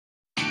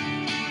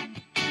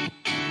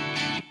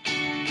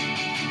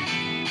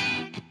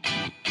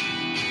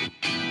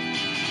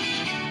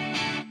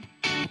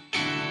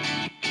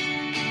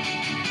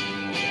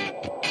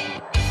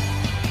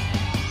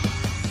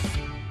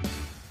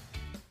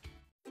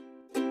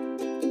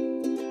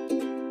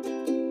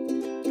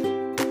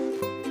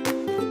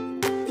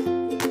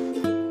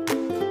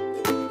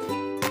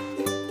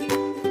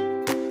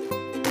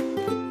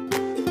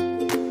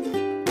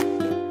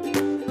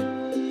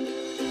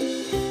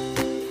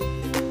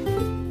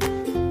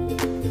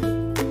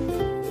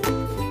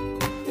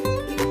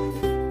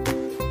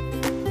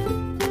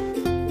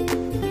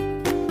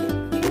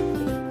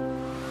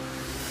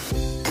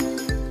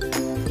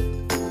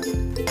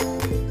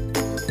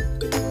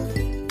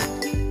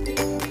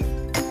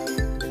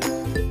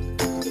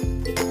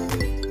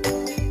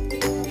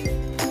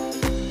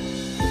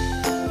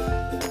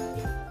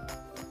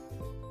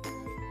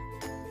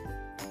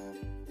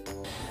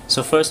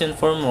So first and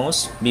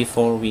foremost,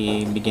 before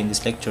we begin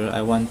this lecture,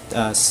 I want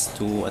us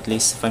to at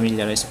least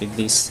familiarize with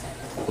these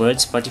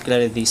words,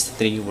 particularly these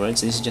three words.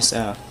 This is just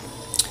a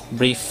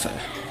brief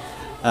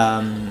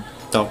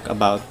talk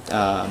about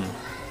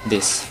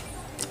this.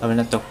 I will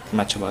not talk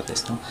much about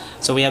this, no?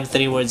 So we have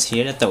three words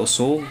here: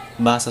 Tausūg,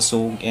 Bahasa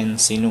Sug, and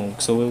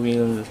Sinūg. So we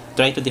will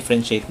try to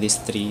differentiate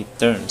these three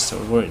terms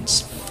or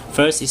words.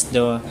 First is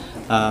the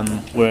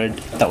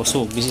word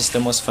Tausūg. This is the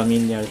most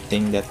familiar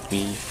thing that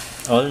we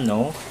all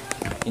know.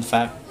 In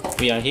fact,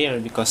 we are here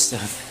because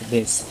of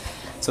this.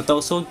 So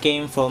Tausug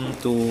came from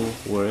two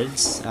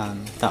words,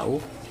 Tao,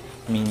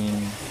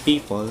 meaning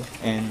people,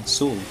 and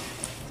Sug,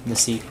 the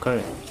sea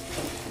current.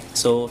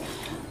 So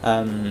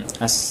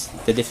as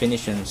the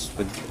definitions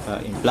would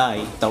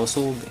imply,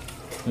 Tausug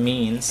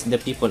means the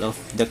people of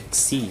the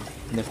sea,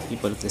 the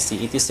people of the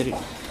sea. It is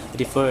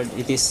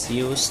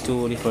used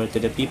to refer to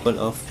the people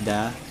of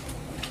the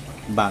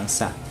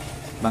Bangsa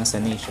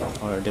nation,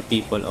 or the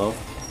people of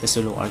the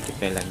Sulu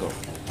archipelago.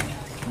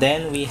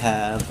 Then we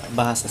have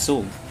Bahasa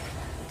Sug.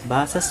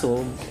 Bahasa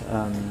Sug,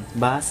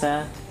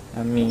 Bahasa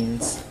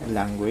means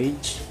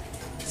language.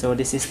 So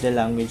this is the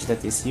language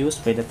that is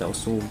used by the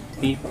Tausug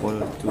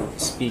people to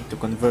speak, to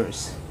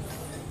converse.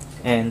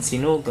 And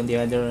Sinug, on the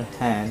other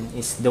hand,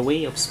 is the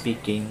way of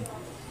speaking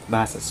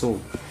Bahasa Sug.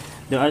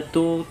 There are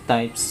two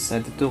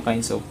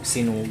kinds of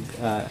Sinug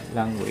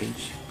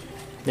language.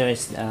 There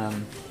is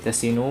the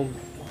Sinug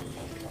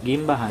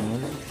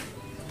Gimbahanon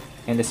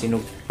and the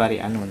Sinug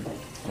Parianon.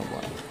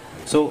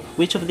 So,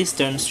 which of these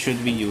terms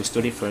should we use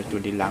to refer to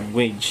the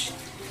language?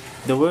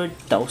 The word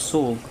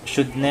Tausug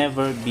should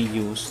never be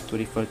used to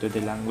refer to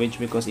the language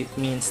because it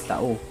means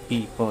Tao,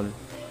 people.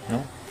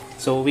 No?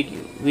 So,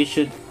 we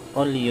should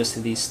only use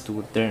these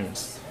two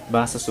terms.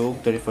 Bahasa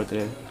Sug to refer to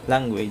the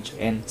language,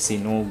 and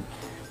Sinug.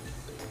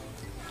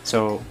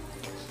 So,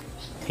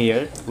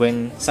 here,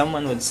 when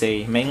someone would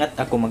say, "Maingat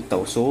ako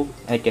mag-Tausug,"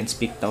 I can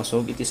speak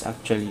Tausug, it is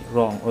actually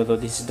wrong, although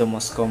this is the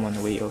most common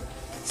way of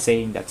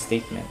saying that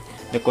statement.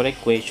 The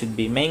correct way should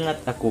be,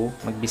 "Maingat ako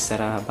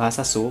magbisara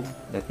Bahasa Sug,"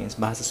 that means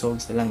Bahasa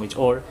Sug is the language,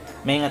 or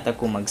 "Maingat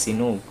ako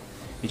magsinug,"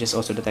 which is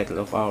also the title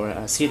of our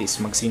series,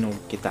 Magsinug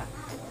Kita,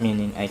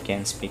 meaning I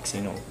can speak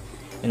Sinug.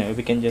 You know,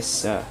 we can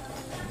just,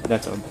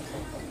 that's all.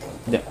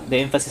 The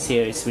emphasis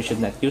here is we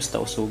should not use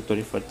Tausug to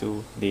refer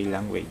to the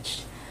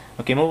language.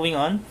 Okay, moving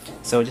on.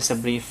 So just a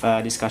brief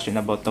discussion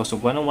about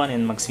Tausug 101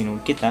 and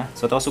Magsinug Kita.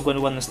 So Tausug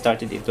 101 was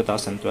started in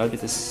 2012.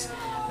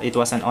 It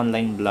was an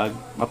online blog,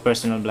 a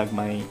personal blog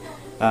by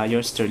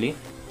yours truly,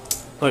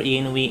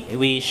 wherein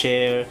we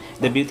share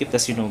the beauty of the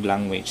Sinug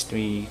language.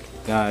 We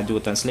do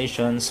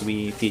translations,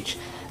 we teach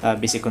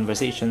basic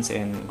conversations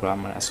and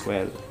grammar as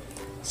well.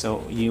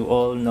 So you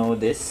all know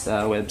this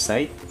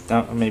website,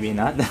 maybe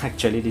not.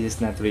 Actually, this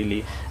is not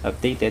really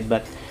updated,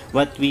 but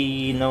what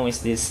we know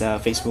is this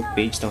Facebook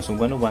page, Tausug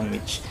 101,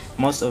 which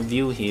most of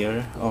you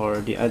here, or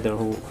the other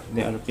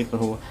people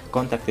who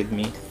contacted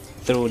me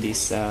through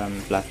this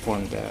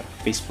platform, the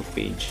Facebook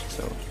page.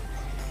 So,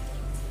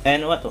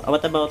 and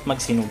what about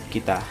Magsinug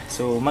Kita?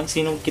 So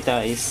Magsinug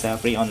Kita is a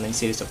free online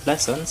series of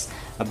lessons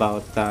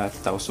about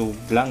Tausug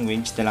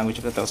language, the language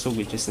of the Tausug,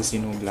 which is the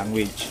Sinug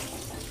language.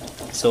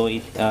 So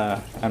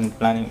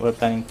we're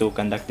planning to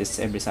conduct this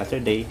every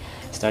Saturday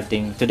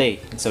starting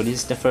today. So this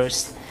is the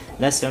first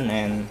lesson,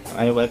 and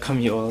I welcome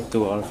you all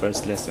to our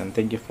first lesson.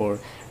 Thank you for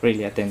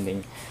really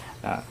attending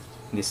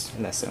this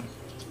lesson.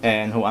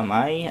 And who am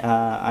I?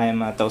 I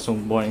am a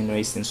Tausug born and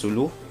raised in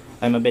Sulu.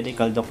 I'm a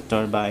medical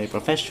doctor by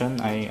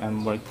profession. I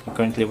am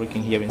currently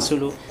working here in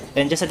Sulu.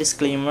 And just a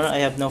disclaimer,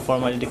 I have no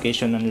formal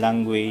education on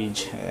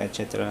language,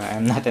 etc.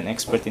 I'm not an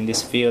expert in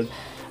this field.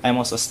 I'm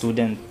also a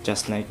student,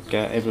 just like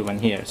everyone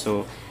here.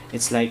 So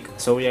it's like,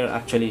 so we are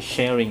actually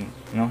sharing,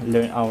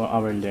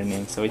 our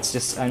learning. So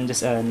I'm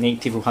just a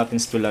native who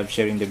happens to love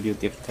sharing the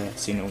beauty of the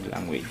Sinug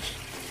language.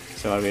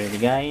 So are we ready,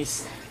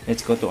 guys?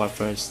 Let's go to our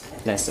first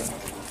lesson.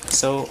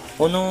 So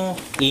UNU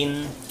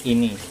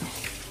INI.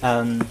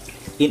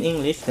 In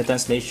English, the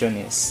translation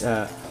is,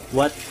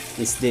 what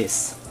is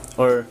this?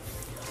 Or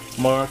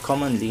more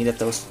commonly, the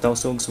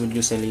Tausugs would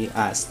usually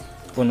ask,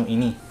 UNU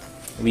INI.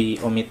 We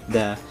omit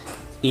the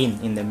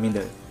in the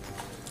middle.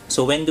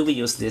 So when do we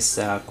use this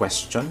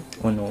question,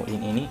 UNU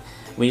INI?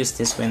 We use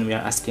this when we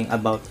are asking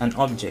about an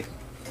object,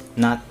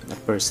 not a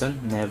person.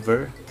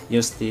 Never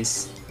use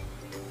this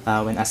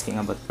when asking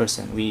about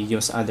person. We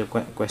use other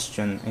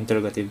question,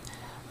 interrogative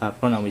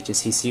pronoun, which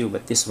is Hisiyu,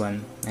 but this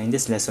one, in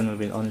this lesson,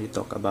 we will only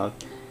talk about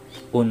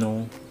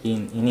UNU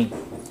INI.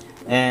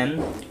 And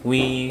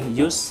we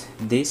use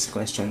this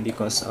question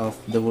because of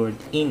the word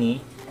INI,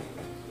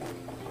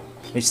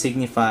 which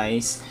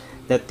signifies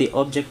that the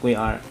object we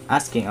are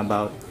asking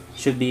about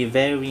should be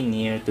very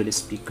near to the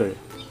speaker.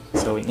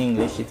 So in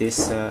English, it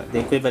is the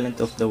equivalent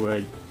of the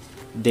word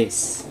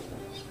this.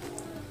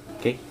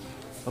 Okay?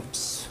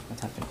 Oops, what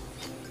happened?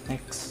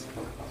 Next.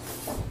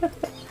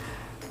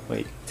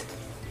 Wait.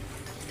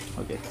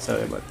 Okay,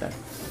 sorry about that.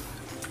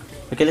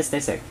 Okay, let's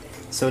dissect.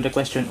 So the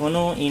question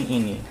UNU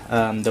INI.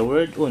 The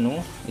word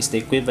UNU is the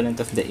equivalent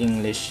of the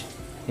English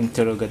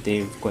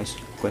interrogative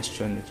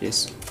question, which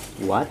is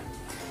what.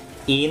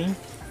 In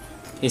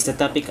is the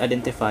topic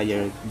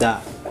identifier the,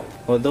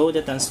 although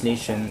the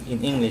translation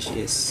in English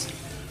is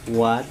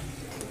what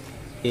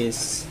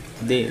is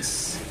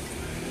this.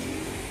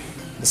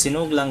 The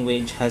Sinug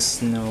language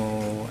has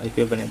no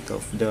equivalent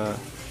of the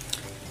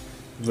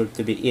verb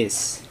to be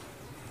is.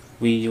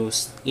 We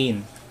use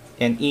in,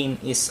 and in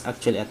is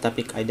actually a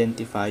topic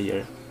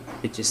identifier,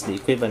 which is the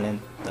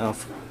equivalent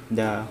of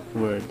the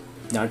word,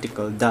 the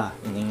article the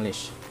in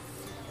English.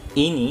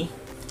 Ini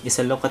is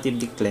a locative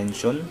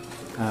declension,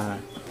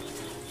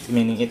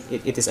 meaning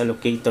it is a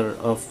locator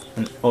of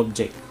an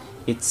object.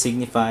 It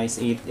signifies,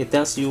 it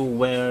tells you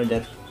where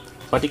that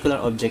particular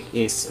object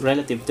is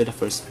relative to the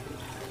first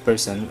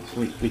person,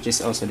 which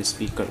is also the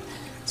speaker.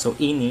 So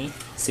ini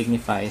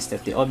signifies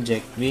that the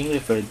object being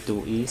referred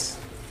to is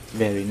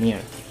very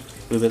near.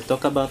 We will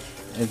talk about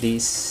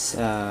this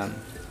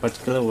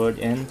particular word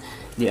and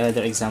the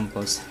other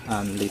examples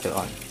later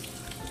on.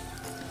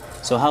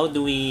 So how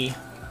do we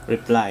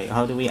reply?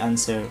 How do we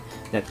answer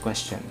that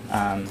question?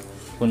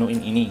 UNU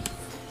INI.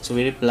 So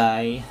we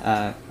reply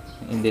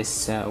in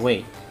this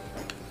way.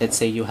 Let's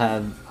say you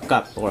have a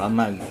cup or a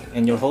mug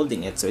and you're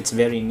holding it, so it's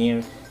very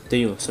near to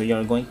you. So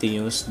you're going to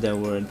use the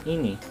word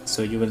ini.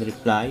 So you will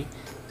reply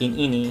in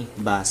ini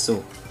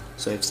baso.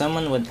 So if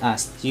someone would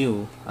ask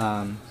you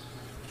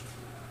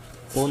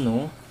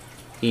UNU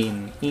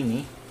in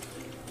ini,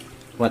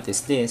 what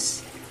is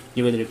this?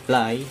 You will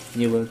reply,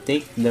 you will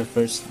take the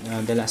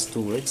last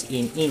two words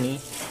in ini,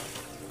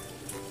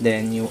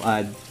 then you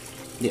add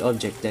the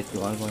object that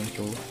you are going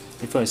to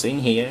refer. So in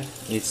here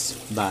it's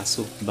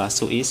baso.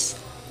 Baso is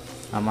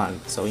a mug.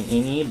 So in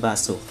ini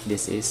baso,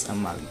 this is a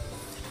mug.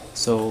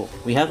 So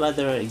we have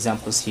other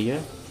examples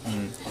here.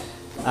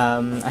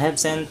 I have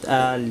sent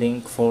a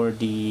link for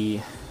the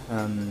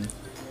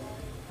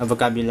a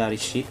vocabulary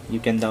sheet. You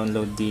can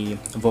download the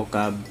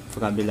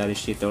vocabulary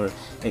sheet or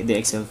the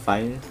Excel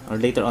file, or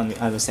later on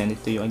I will send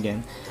it to you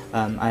again.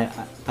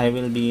 I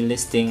will be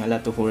listing a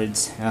lot of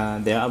words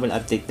there. I will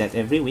update that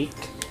every week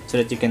so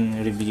that you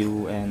can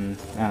review and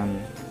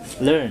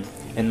learn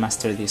and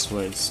master these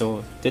words.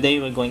 So today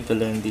we're going to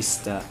learn these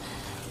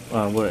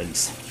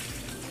words.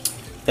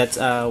 That's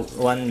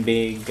one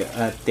big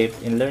tip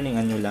in learning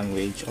a new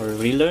language or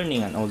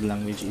relearning an old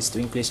language, is to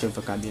increase your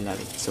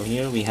vocabulary. So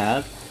here we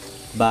have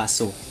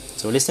baso.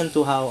 So listen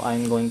to how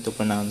I'm going to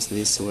pronounce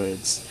these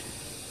words.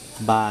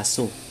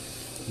 Baso,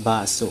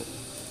 baso,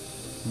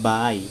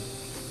 bay,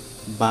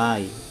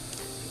 bay,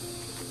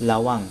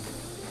 lawang,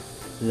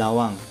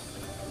 lawang,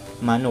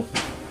 manok,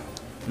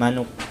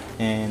 manok,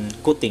 and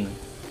kuting,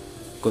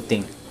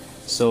 kuting.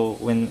 So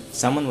when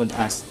someone would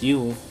ask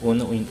you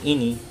UNU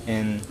INI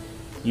and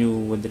you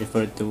would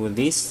refer to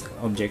these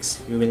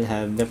objects, you will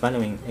have the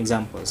following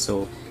examples.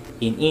 So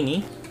in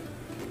ini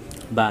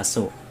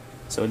baso,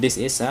 so this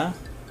is a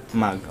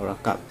mug or a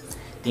cup.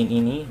 In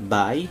ini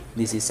bay,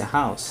 this is a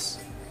house.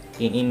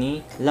 In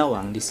ini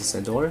lawang, this is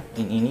a door.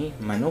 In ini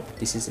manok,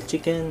 this is a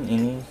chicken. In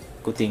ini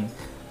kuting,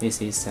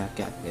 this is a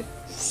cat.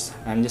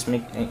 I'm just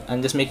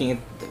making it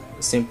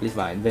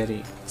simplified,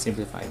 very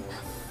simplified.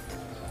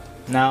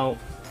 Now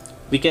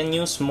we can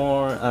use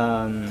more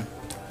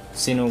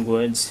Sinug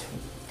words.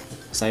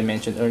 As I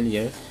mentioned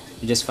earlier,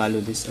 you just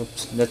follow this.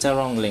 Oops, that's a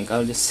wrong link.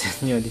 I'll just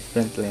send you a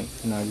different link.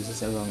 No, this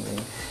is a wrong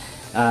link.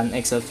 An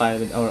Excel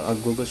file or a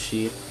Google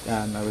Sheet.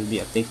 I will be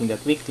updating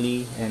that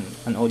weekly, and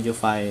an audio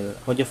file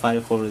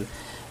for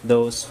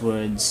those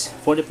words,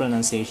 for the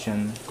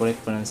pronunciation,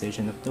 correct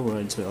pronunciation of the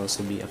words, will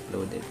also be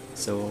uploaded.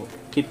 So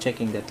keep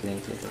checking that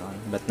link later on,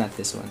 but not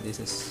this one. This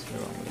is the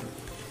wrong link.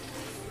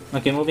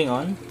 Okay, moving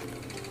on.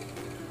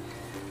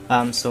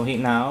 So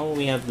now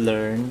we have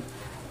learned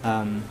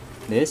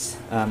this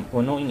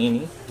UNU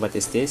INI, what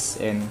is this,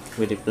 and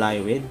we reply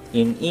with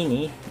in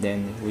ini,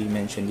 then we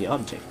mention the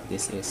object.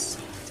 This is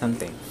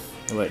something,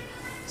 word.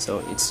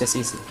 So it's just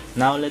easy.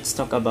 Now let's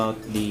talk about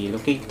the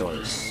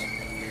locators.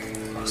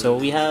 So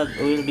we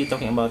will be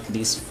talking about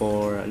these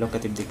four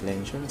locative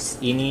declensions: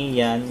 ini,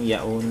 yan,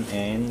 yaun,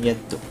 and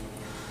yadtu.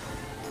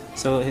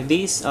 So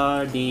these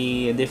are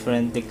the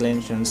different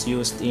declensions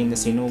used in the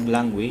Sinug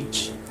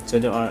language. So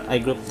I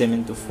grouped them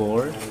into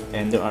four,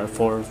 and there are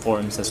four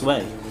forms as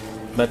well.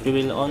 But we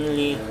will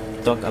only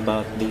talk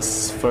about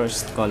this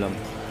first column.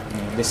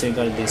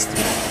 Disregard these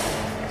three.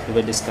 We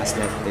will discuss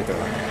that later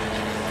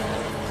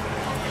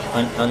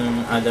on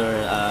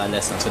other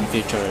lessons, on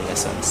future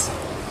lessons.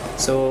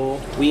 So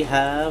we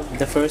have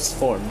the first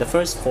form. The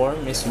first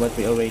form is what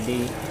we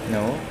already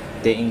know.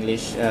 The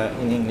English,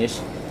 in English,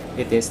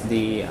 it is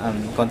the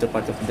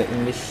counterpart of the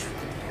English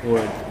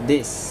word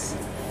this.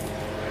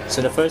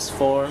 So the first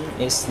form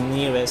is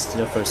nearest to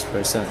the first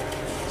person.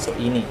 So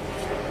ini.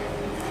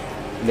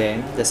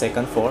 Then the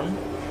second form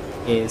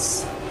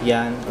is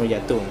yan or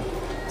yatun.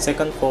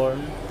 Second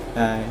form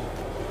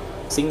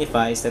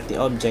signifies that the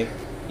object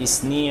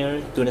is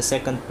near to the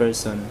second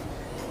person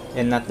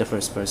and not the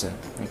first person.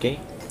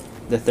 Okay.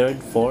 The third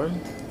form,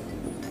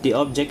 the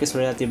object is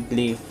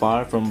relatively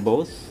far from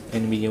both,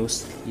 and we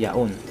use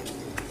yaun.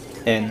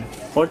 And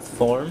fourth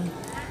form,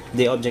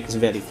 the object is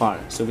very far,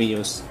 so we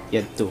use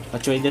YADTU.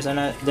 Actually, there's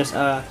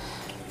a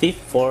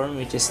fifth form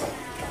which is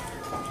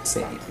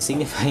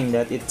signifying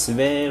that it's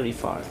very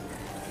far.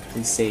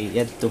 We say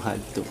YADTU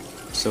HADTU.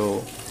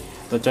 So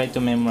we'll try to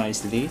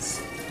memorize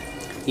this.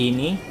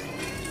 Ini,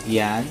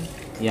 yan,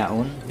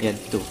 yaun,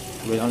 YADTU.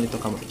 We'll only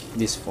talk about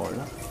these four.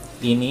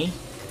 Ini,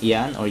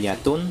 yan or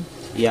yatun,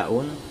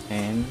 yaun,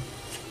 and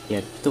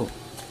YADTU.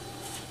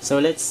 So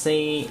let's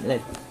see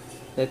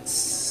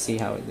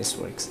how this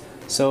works.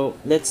 So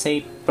let's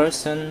say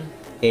person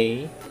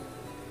A,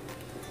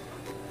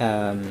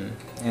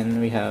 and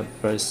we have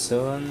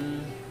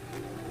person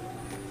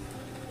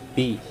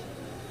B.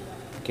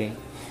 Okay,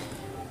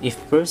 if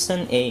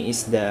person A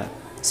is the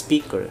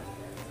speaker,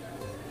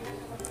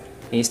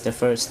 he is the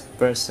first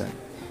person,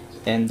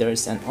 and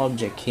there's an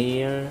object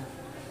here,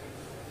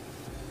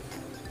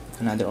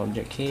 another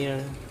object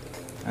here,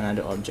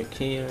 another object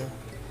here,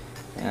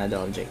 another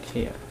object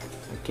here.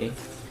 Okay,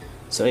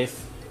 so if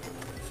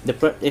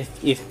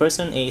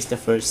person A is the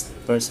first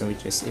person,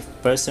 which is if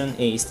person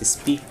A is the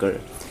speaker,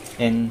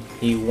 and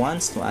he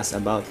wants to ask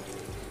about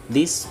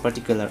this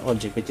particular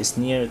object which is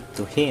near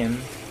to him,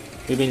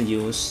 we will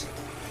use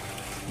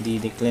the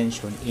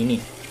declension ini.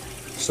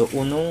 So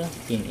UNU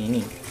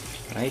INI,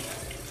 right?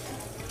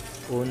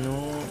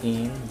 UNU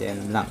in,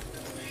 then lang.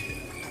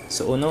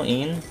 So UNU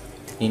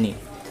INI.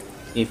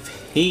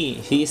 If he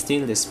is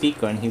still the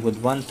speaker and he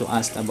would want to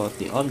ask about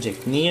the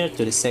object near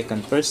to the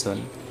second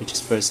person, which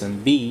is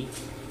person B,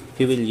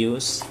 he will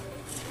use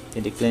the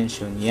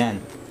declension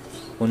yan.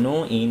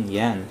 UNU in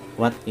yan.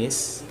 What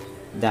is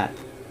that?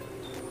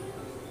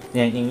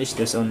 Yeah, in English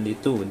there's only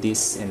two,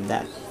 this and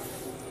that.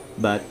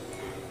 But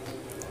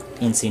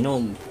in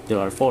Sinūg there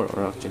are four,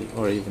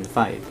 or even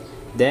five.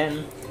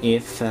 Then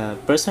if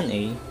person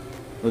A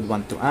would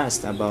want to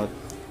ask about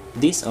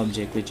this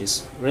object which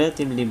is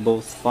relatively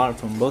both far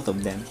from both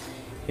of them,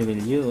 he will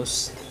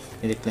use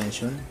the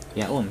declension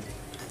yaun.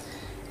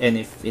 And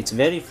if it's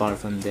very far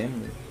from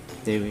them,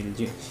 he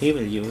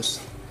will use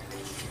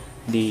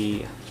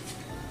the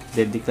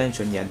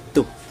declension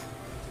YADTU.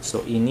 So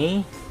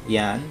ini,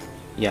 yan,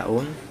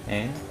 yaun,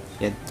 and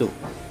YADTU.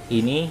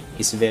 Ini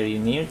is very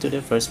near to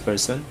the first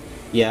person,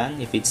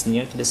 yan if it's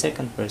near to the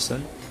second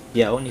person,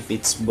 yaun if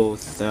it's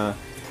both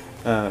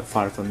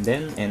far from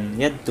them, and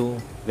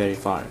YADTU very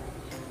far.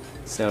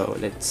 So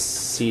let's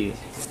see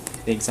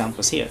the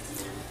examples here.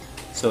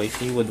 So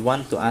if you would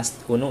want to ask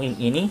UNU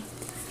INI,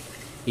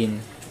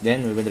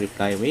 then we will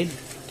reply with,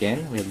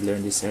 again, we have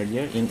learned this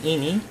earlier, in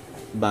ini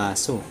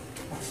baso.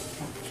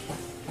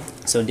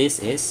 So this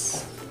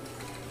is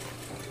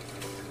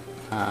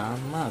a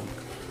mug.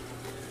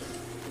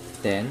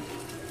 Then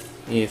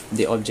if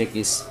the object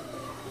is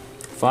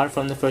far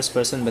from the first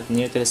person but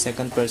near to the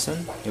second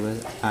person, we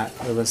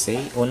will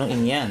say UNU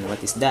INI yan,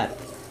 what is that?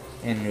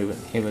 And we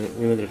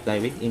will reply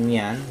with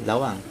inyan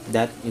lawang,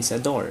 that is a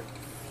door.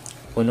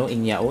 UNU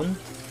INI yaun,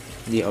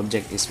 the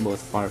object is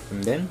both far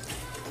from them.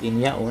 In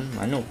yaun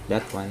manok,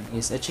 that one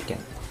is a chicken.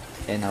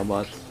 And how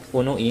about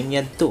UNU INI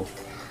YADTU?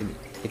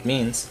 It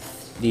means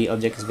the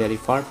object is very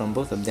far from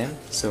both of them,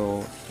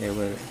 so we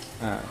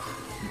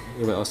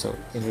will also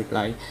in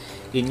reply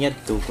INI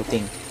YADTU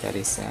kuting, that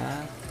is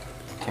a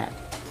cat.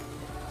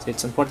 So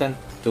it's important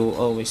to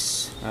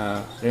always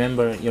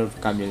remember your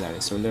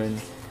vocabulary, so learn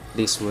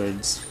these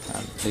words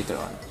later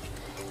on.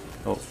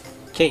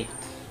 Okay,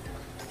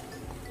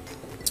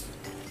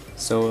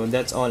 so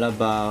that's all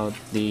about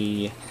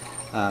the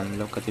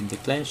locative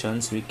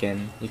declensions. You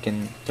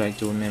can try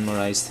to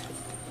memorize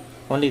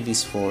only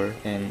these four,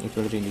 and it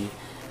will really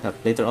help.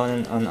 Later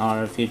on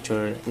our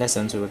future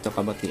lessons, we will talk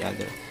about the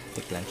other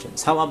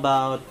declensions. How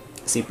about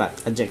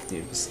sipat,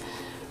 adjectives?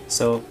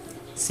 So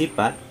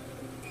sipat,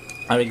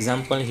 our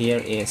example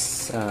here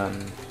is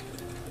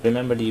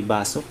remember the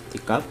baso, the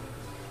cup.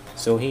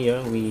 So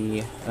here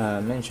we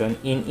mention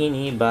in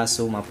ini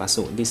baso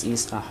mapaso. This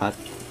is a hot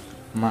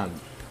mug.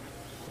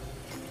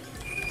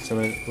 So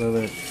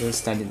we'll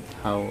study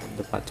how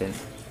the pattern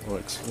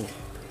works. Ooh,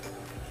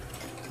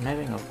 I'm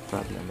having a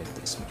problem with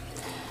this one.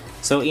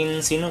 So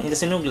in the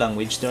Sinug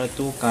language, there are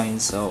two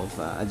kinds of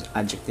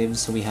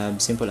adjectives. We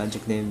have simple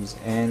adjectives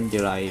and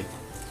derived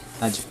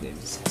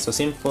adjectives. So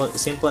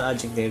simple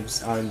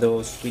adjectives are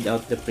those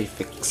without the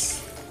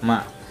prefix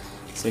ma.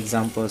 So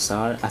examples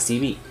are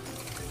asibi,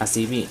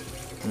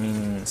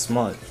 meaning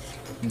small.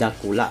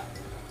 Dakula,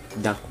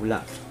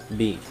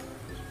 big.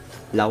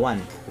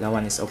 Lawan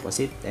is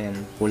opposite, and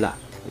pula,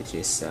 which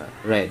is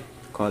red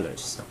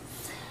colors. So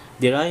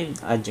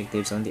derived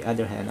adjectives, on the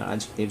other hand, are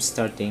adjectives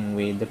starting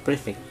with the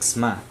prefix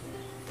ma.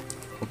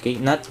 Okay,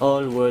 not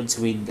all words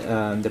with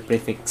the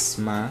prefix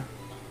ma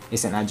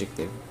is an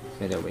adjective,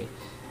 by the way.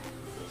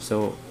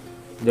 So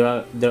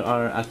there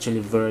are actually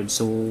verbs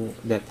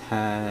that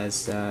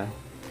has a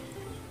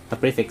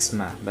prefix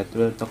ma, but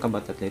we'll talk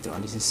about that later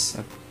on.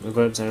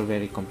 Verbs are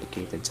very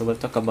complicated, so we'll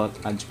talk about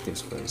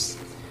adjectives first.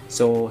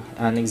 So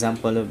an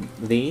example of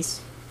these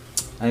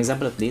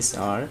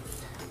are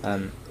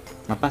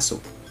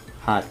mapaso,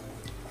 hot,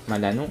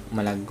 malano,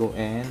 malago,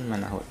 and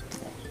manahot.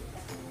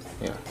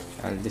 Yeah,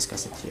 I'll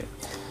discuss it here.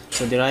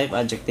 So derived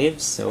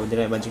adjectives. So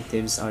derived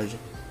adjectives are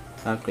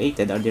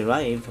created or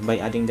derived by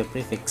adding the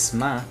prefix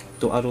ma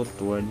to a root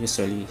word,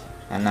 usually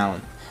a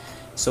noun.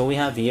 So we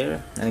have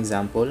here an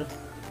example.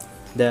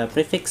 The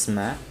prefix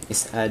ma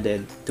is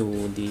added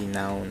to the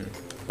noun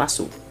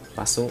pasu.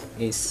 Pasu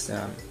is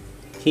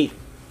heat,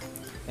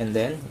 and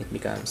then it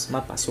becomes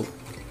mapasu,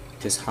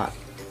 which is hot.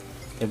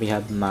 Then we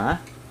have ma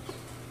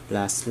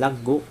plus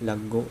laggo.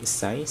 Laggo is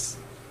size,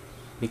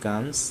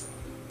 becomes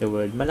the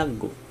word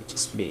malaggo, which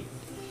is big.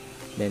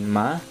 Then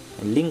ma,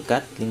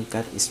 lingkat.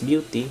 Lingkat is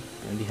beauty,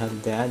 and we have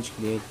the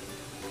adjective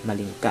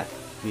malingkat,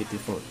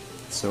 beautiful.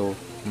 So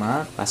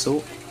ma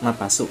pasu,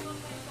 mapasu.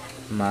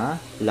 Ma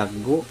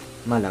laggo,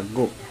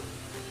 malaggo.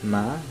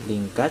 Ma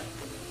lingkat,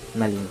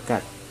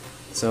 malingkat.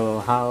 So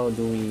how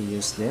do we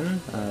use them?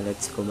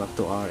 Let's go back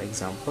to our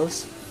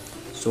examples.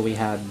 So we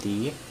have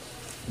the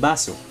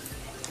baso.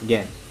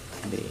 Again,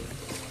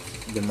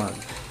 the mug.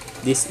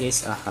 This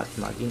is a hot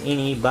mug. In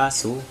ini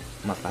baso,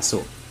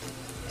 mapaso.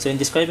 So in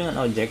describing an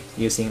object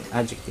using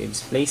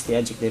adjectives, place the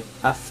adjective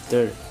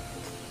after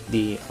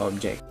the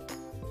object.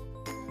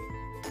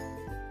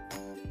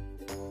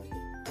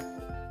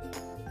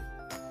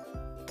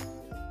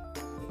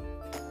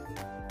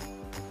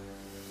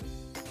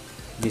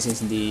 This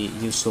is the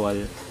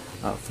usual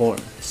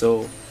form.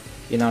 So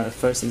in our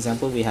first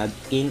example, we have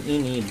in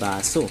ini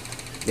baso.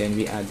 Then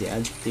we add the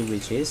adjective,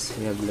 which is,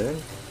 we have learned,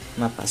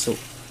 mapaso.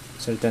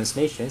 So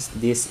translations,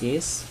 this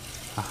is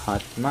a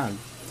hot mug.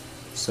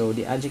 So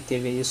the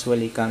adjective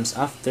usually comes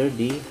after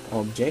the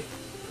object,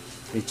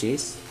 which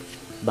is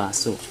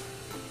baso.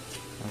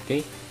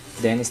 Okay,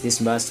 then is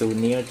this baso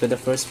near to the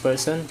first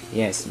person?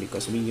 Yes,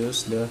 because we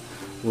use the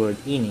word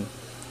ini.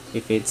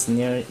 If it's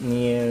near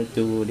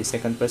to the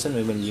second person,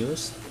 we will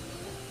use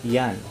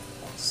yan.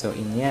 So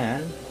in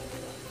yan,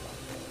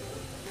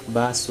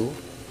 baso,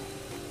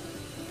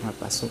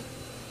 mapaso.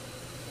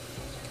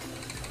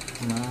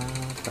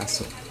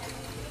 Mapaso.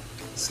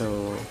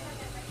 So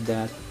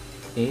that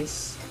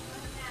is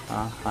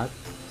a hot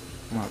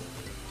mug.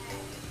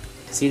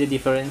 See the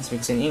difference?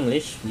 Because in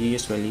English, you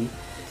usually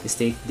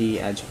state the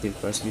adjective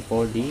first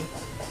before the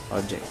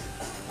object.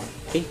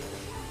 Okay,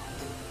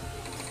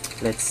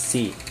 let's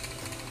see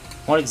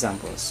more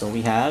examples. So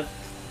we have,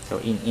 so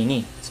in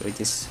ini, so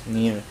it is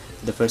near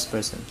the first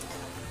person.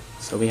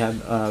 So we have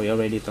we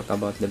already talked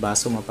about the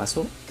baso,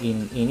 mapaso.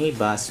 In ini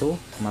baso,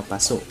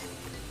 mapaso.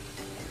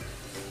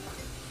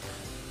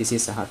 This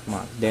is a hot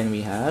mug. Then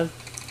we have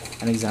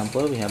an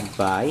example. We have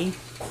by.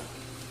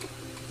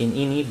 In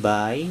ini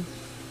by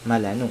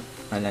malano.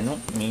 Malano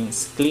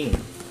means clean,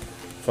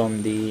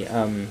 from the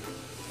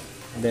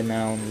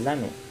noun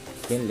lano,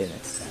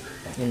 cleanliness.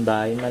 In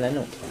by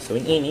malano. So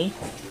in ini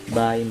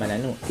by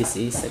malano, this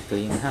is a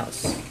clean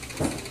house.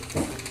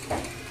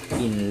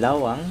 In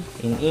lawang,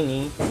 in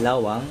ini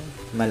lawang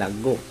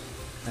malaggo.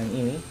 In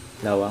ini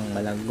lawang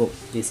malaggo.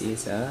 This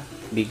is a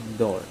big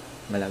door.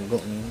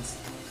 Malaggo means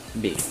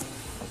big.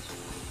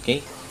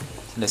 Okay,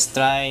 let's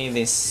try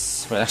this.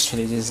 Well,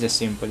 actually this is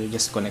just simple. You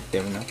just connect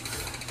them now.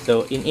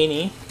 So in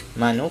ini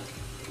manok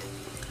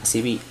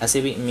asibi.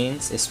 Asibi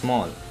means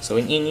small. So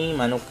in ini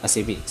manok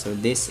asibi. So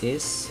this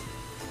is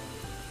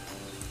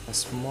a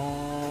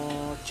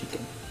small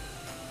chicken.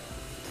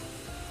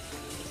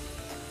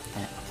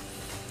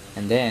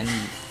 And then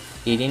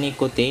in ini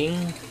kuting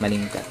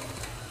malingkat.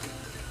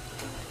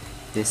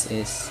 This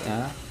is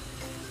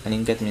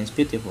malingkat means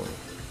beautiful.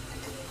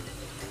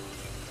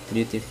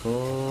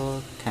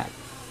 Beautiful cat.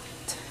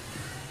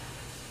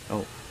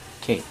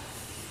 Okay,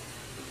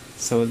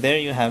 so there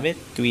you have it.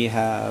 We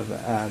have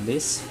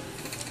this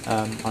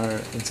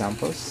our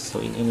examples. So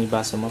in ini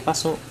baso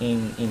mapaso,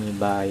 in ini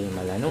bay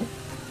malano,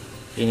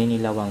 in ini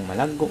lawang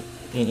malaggo,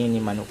 in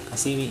ini manok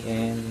asiwi,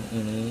 and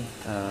ini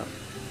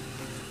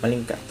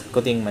malingkat,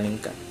 kuting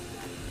malingkat.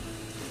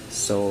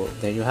 So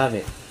there you have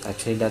it.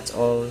 Actually, that's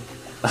all.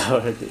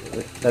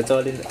 That's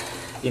all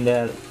in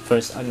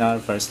our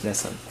first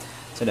lesson.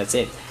 So that's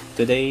it.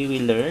 Today we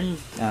learned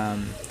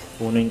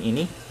UNU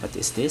INI. What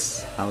is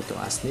this? How to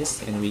ask this?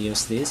 And we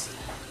use this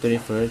to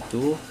refer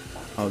to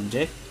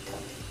object.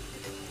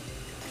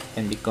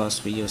 And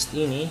because we used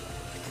INI,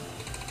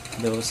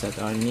 those that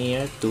are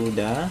near to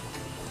the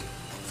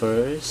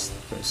first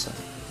person.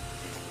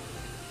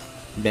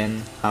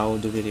 Then how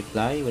do we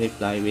reply? We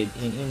reply with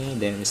in INI,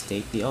 then we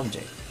state the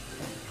object.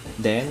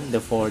 Then the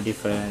four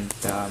different,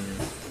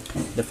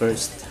 the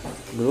first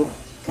group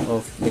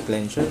of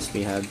declensions,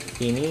 we have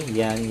ini,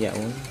 yan,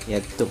 yaun,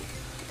 yadtu.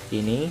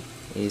 Ini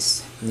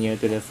is near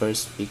to the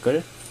first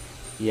speaker,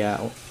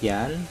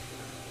 yan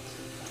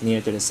near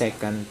to the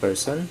second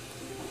person,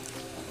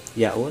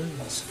 yaun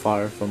is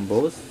far from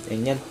both,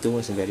 and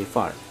yadtu is very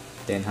far.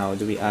 Then how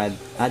do we add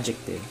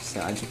adjectives?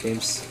 The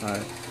adjectives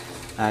are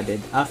added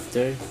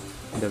after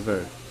the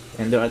verb,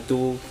 and there are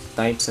two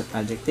types of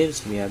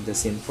adjectives. We have the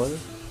simple,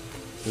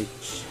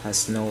 which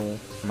has no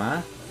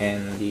ma,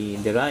 and the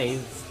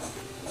derived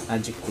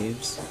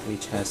adjectives,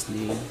 which has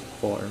the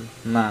form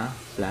ma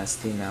plus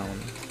the noun,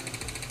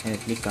 and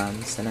it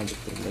becomes an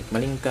adjective, like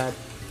malingkat,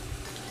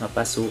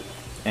 mapasu,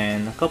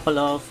 and a couple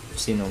of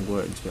Sinūg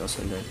words. We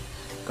also learned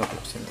a couple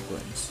of Sinūg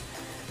words.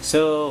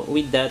 So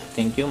with that,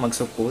 thank you.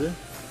 Magsukul.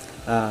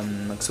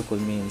 Magsukul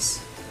means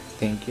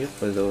thank you.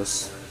 For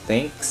those,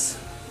 thanks.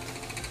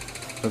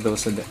 For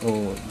those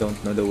who don't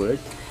know the word.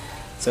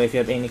 So if you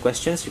have any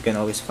questions, you can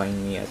always find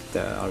me at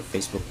our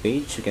Facebook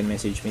page. You can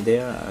message me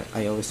there.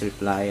 I always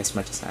reply as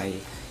much as I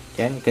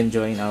can. You can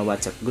join our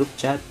WhatsApp group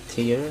chat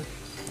here.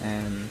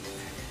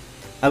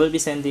 I will be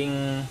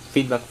sending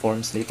feedback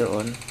forms later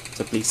on.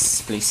 So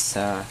please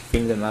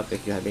fill them up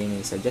if you have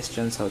any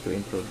suggestions how to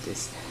improve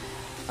this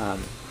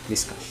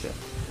discussion.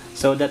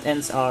 So that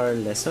ends our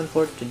lesson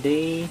for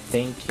today.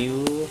 Thank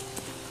you.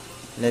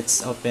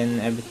 Let's open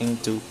everything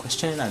to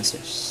question and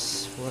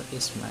answers. What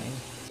is mine?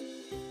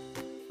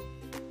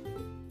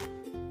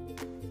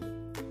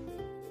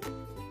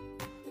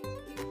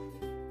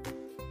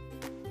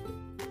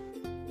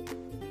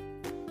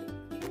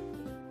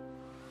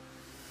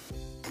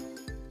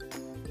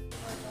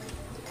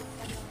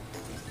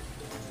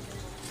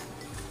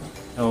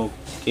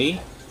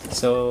 Okay,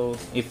 so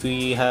if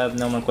we have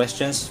no more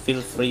questions, feel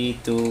free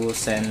to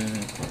send.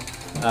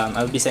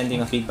 I'll be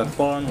sending a feedback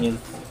form. You'll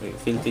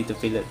feel free to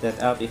fill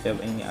that up if you have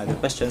any other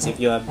questions. If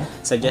you have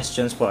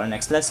suggestions for our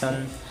next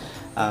lesson,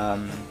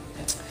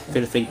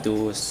 feel free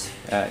to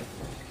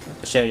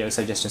share your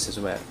suggestions as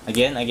well.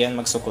 Again,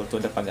 magsukol to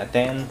the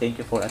pag-attend. Thank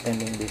you for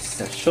attending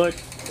this short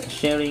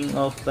sharing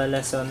of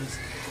lessons.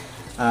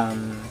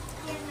 I'm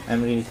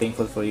really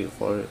thankful for you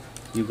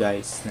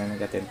guys na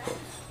nag-attend po.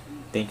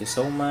 Thank you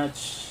so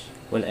much.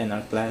 We'll end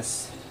our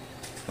class.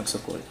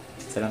 Magsukol.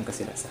 Salam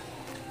kasilasa.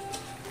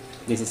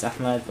 This is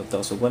Ahmad from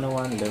Tausug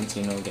 101. Learn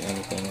Sinug and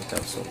anything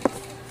Tausug.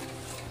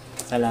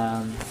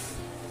 Salam.